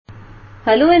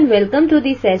Hello and welcome to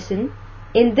the session.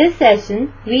 In this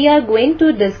session, we are going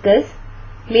to discuss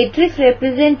matrix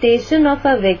representation of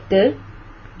a vector,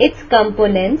 its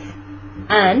components,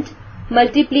 and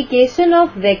multiplication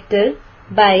of vector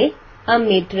by a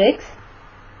matrix.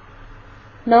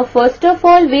 Now first of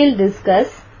all, we'll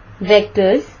discuss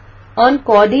vectors on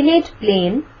coordinate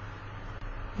plane.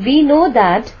 We know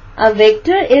that a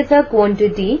vector is a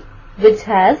quantity which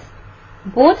has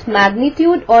both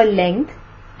magnitude or length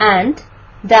and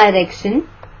direction.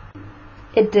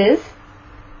 It is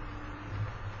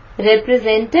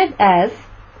represented as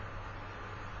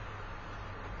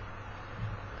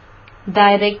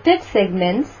directed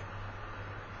segments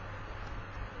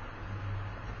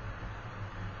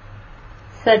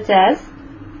such as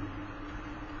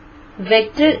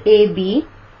vector AB.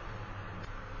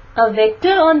 A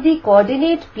vector on the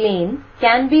coordinate plane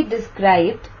can be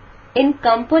described in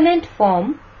component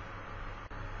form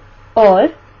or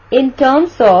in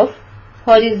terms of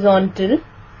horizontal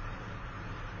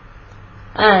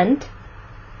and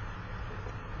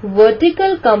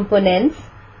vertical components,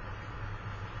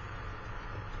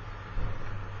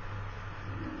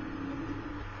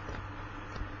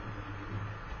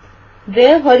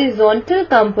 where horizontal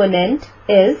component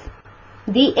is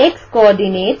the x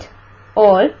coordinate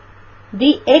or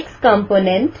the x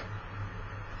component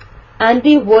and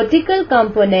the vertical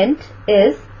component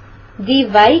is the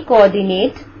y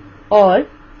coordinate or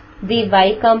the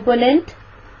y component.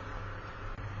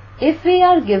 If we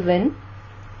are given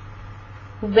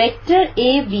vector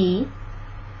AB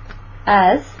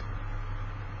as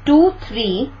 2,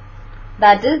 3,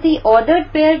 that is the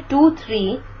ordered pair 2,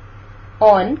 3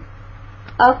 on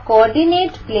a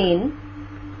coordinate plane,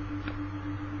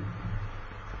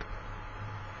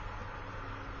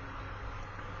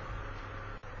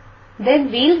 then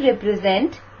we'll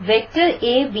represent vector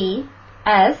AB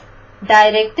as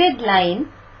directed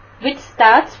line which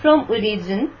starts from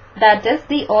origin, that is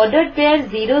the ordered pair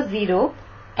 0, 0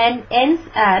 and ends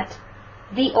at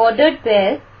the ordered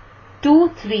pair 2,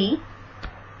 3.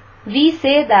 We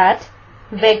say that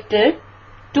vector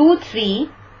 2, 3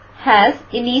 has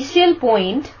initial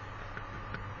point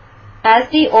as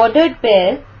the ordered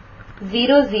pair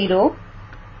 0, 0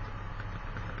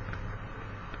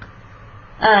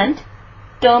 and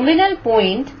terminal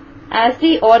point as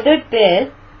the ordered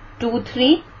pair 2,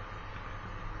 3.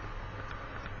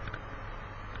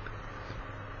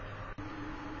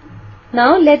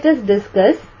 Now let us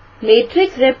discuss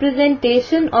matrix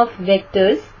representation of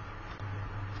vectors.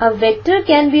 A vector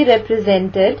can be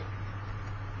represented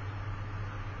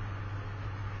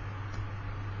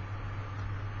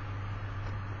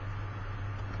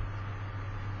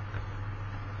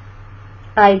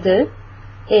either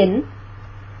in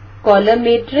column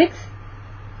matrix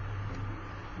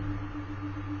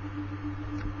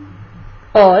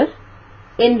or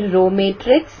in row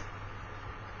matrix.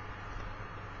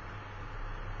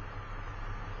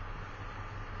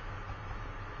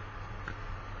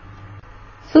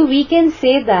 So we can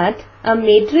say that a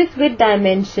matrix with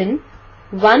dimension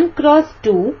 1 cross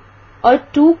 2 or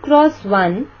 2 cross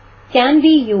 1 can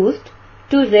be used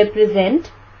to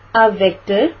represent a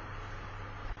vector.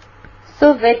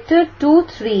 So vector 2,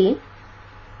 3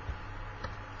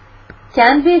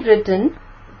 can be written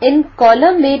in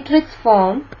column matrix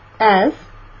form as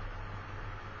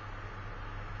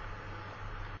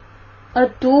a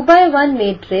 2 by 1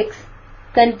 matrix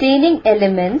containing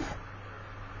elements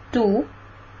 2,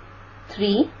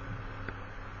 3.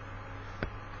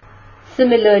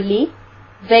 Similarly,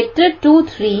 vector 2,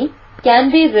 3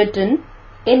 can be written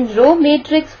in row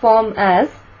matrix form as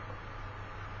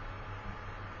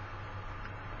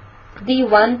the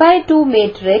 1 by 2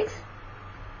 matrix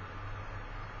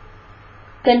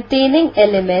containing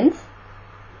elements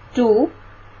 2,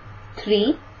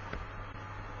 3.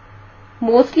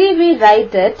 Mostly we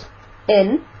write it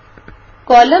in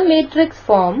column matrix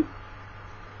form.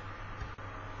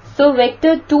 So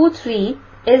vector 2, 3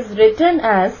 is written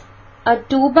as a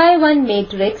 2 by 1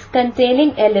 matrix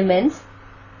containing elements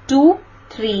 2,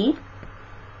 3,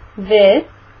 where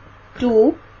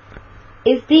 2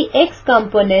 is the x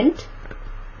component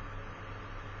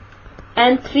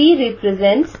and 3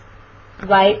 represents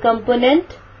y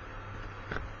component.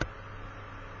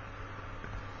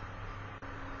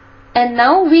 And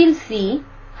now we'll see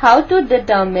how to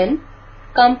determine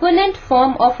component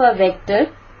form of a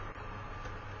vector.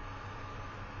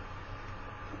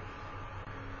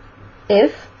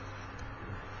 If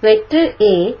vector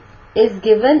A is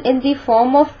given in the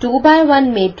form of 2 by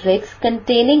 1 matrix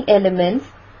containing elements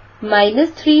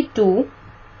 -3, 2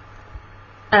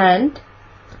 and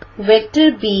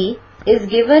vector B is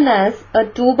given as a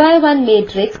 2 by 1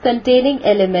 matrix containing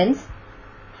elements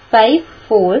 5,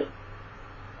 4,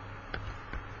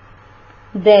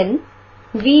 then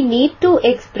we need to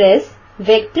express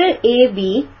vector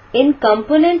AB in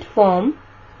component form,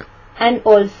 and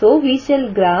also we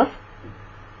shall graph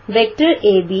vector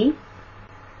AB.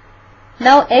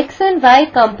 Now x and y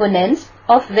components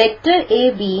of vector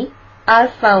AB are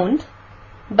found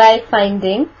by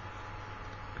finding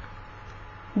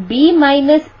B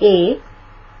minus A.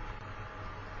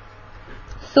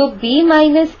 So B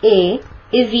minus A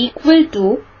is equal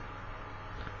to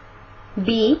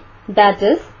B, that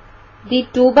is the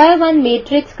 2 by 1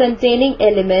 matrix containing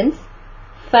elements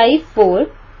 5, 4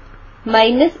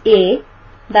 minus A,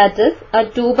 that is a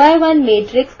 2 by 1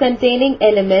 matrix containing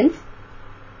elements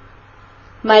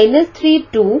minus 3,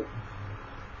 2,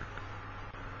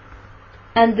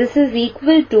 and this is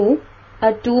equal to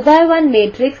a 2 by 1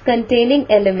 matrix containing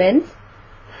elements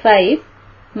 5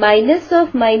 minus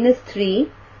of minus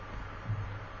 3,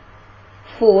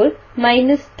 4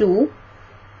 minus 2,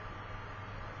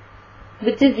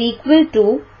 which is equal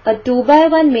to a 2 by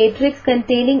 1 matrix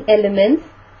containing elements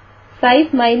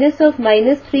 5 minus of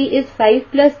minus 3 is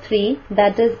 5 plus 3,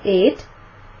 that is 8,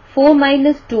 4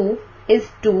 minus 2 is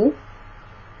 2.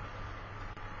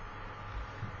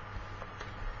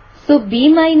 So B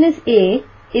minus A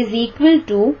is equal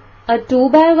to a 2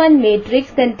 by 1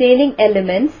 matrix containing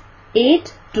elements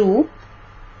 8, 2,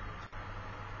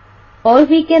 or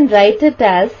we can write it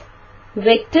as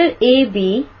vector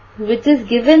AB, which is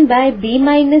given by B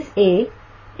minus A,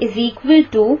 is equal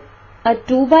to a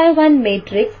 2 by 1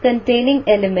 matrix containing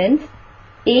elements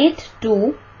 8,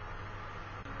 2,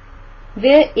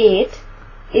 where 8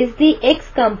 is the x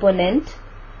component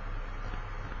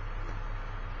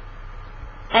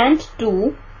and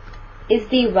 2 is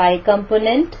the y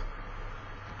component.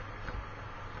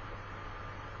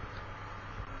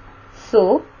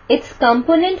 So its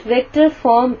component vector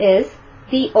form is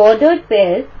the ordered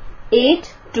pair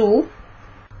 8, 2.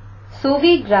 So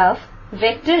we graph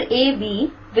vector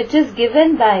AB, which is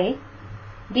given by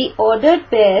the ordered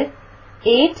pair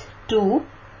 8, 2.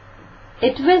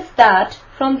 It will start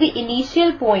from the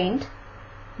initial point,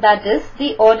 that is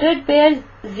the ordered pair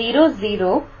 0,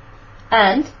 0,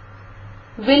 and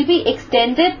will be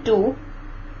extended to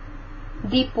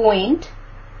the point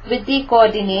with the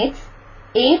coordinates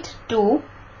 8, 2,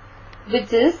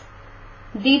 which is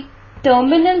the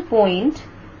terminal point,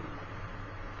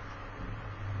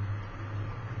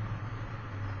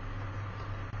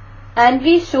 and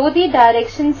we show the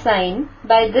direction sign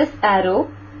by this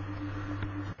arrow.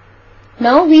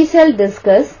 Now we shall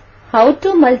discuss how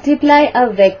to multiply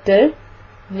a vector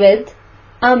with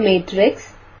a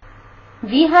matrix.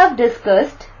 We have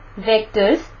discussed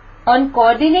vectors on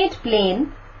coordinate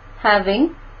plane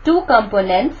having two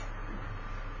components.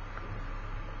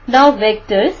 Now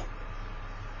vectors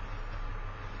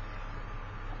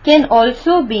can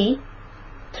also be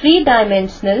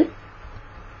three-dimensional.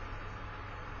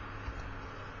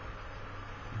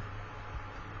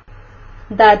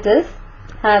 That is,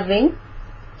 having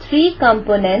three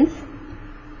components,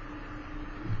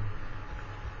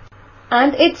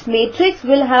 and its matrix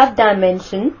will have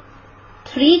dimension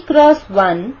 3 cross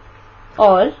 1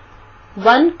 or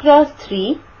 1 cross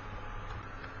 3.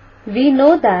 We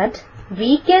know that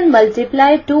we can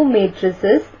multiply two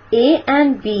matrices A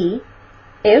and B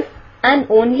if and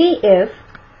only if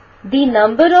the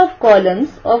number of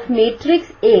columns of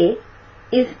matrix A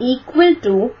is equal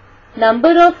to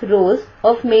number of rows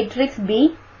of matrix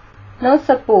B. Now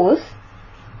suppose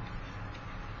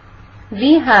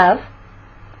we have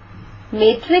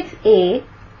matrix A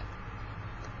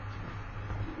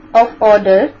of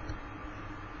order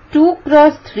 2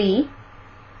 cross 3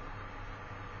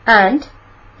 and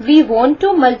we want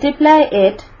to multiply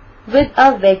it with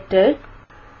a vector,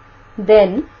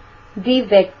 then the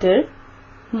vector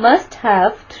must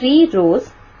have 3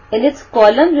 rows in its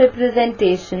column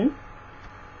representation.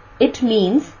 It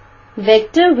means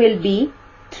vector will be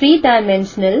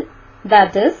three-dimensional,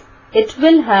 that is, it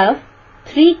will have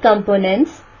 3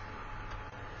 components.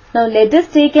 Now let us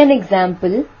take an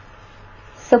example.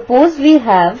 Suppose we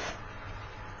have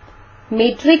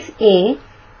matrix A,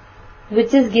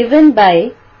 which is given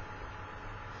by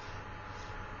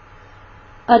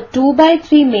a 2 by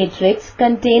 3 matrix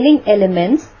containing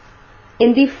elements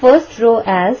in the first row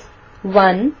as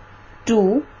 1,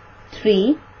 2,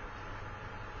 3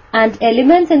 and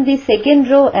elements in the second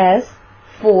row as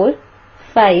 4,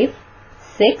 5,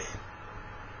 6.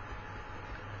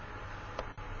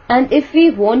 And if we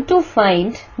want to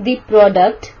find the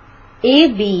product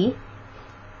AB,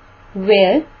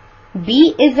 where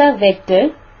B is a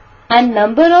vector and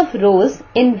number of rows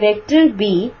in vector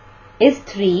B is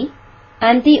 3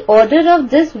 and the order of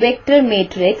this vector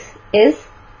matrix is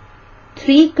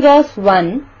 3 cross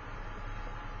 1,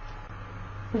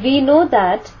 we know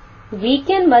that we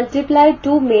can multiply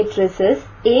two matrices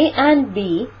A and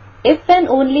B if and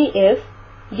only if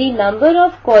the number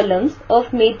of columns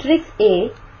of matrix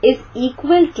A is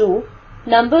equal to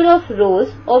number of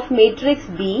rows of matrix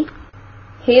B.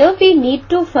 Here we need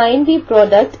to find the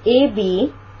product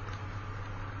AB,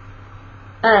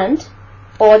 and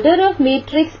order of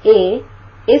matrix A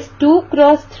is 2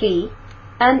 cross 3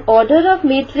 and order of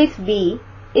matrix B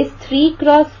is 3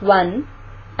 cross 1,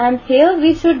 and here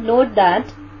we should note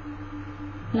that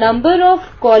number of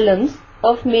columns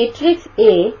of matrix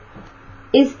A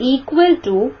is equal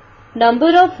to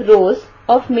number of rows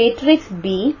of matrix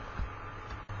B.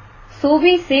 So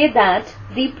we say that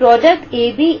the product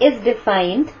AB is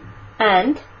defined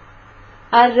and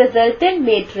our resultant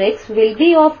matrix will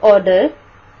be of order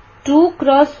 2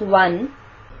 cross 1.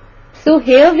 So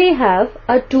here we have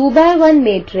a 2 by 1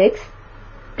 matrix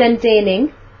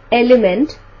containing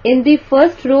element in the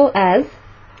first row as.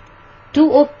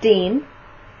 To obtain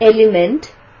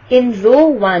element in row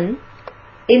 1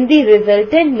 in the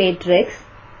resultant matrix,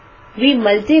 we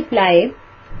multiply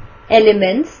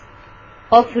elements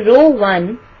of row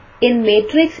 1 in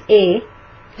matrix A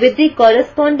with the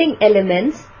corresponding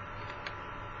elements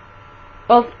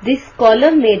of this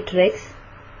column matrix,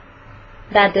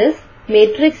 that is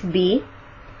matrix B,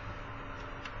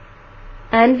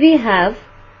 and we have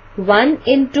 1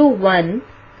 into 1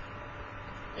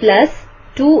 plus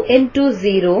 2 into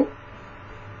 0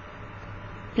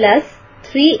 plus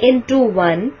 3 into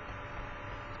 1.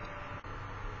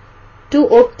 To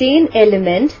obtain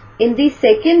element in the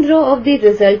second row of the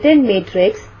resultant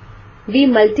matrix, we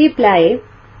multiply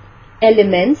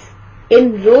elements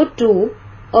in row 2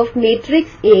 of matrix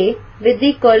A with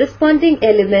the corresponding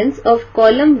elements of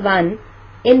column 1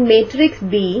 in matrix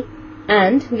B,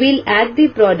 and we'll add the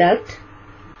product,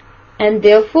 and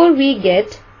therefore we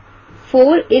get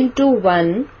 4 into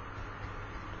 1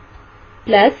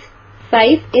 plus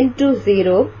 5 into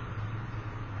 0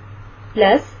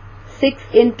 plus 6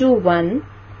 into 1,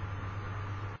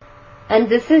 and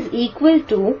this is equal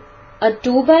to a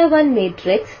 2 by 1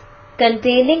 matrix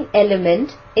containing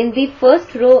element in the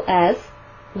first row as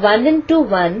 1 into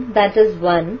 1, that is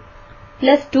 1,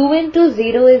 plus 2 into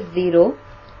 0 is 0,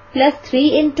 plus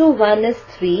 3 into 1 is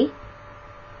 3,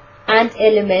 and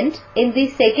element in the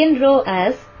second row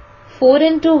as 4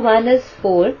 into 1 is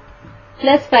 4,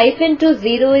 plus 5 into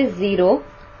 0 is 0,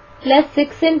 plus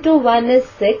 6 into 1 is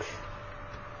 6,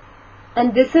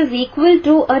 and this is equal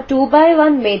to a 2 by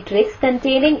 1 matrix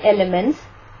containing elements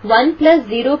 1 plus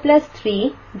 0 plus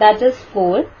 3, that is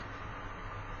 4,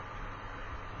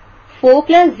 4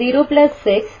 plus 0 plus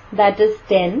 6, that is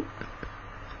 10.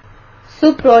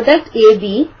 So product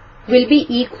AB will be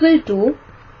equal to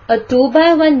a 2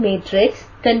 by 1 matrix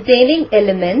containing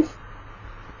elements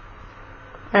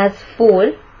as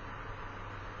 4,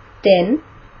 10.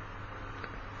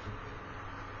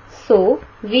 So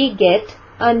we get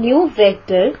a new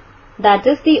vector, that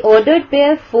is the ordered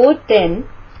pair 4, 10,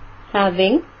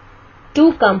 having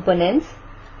two components.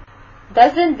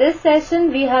 Thus in this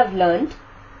session we have learnt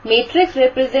matrix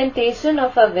representation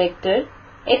of a vector,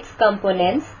 its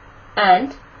components,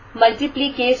 and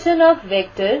multiplication of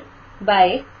vector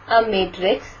by a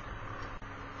matrix.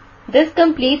 This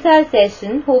completes our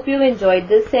session. Hope you enjoyed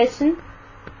this session.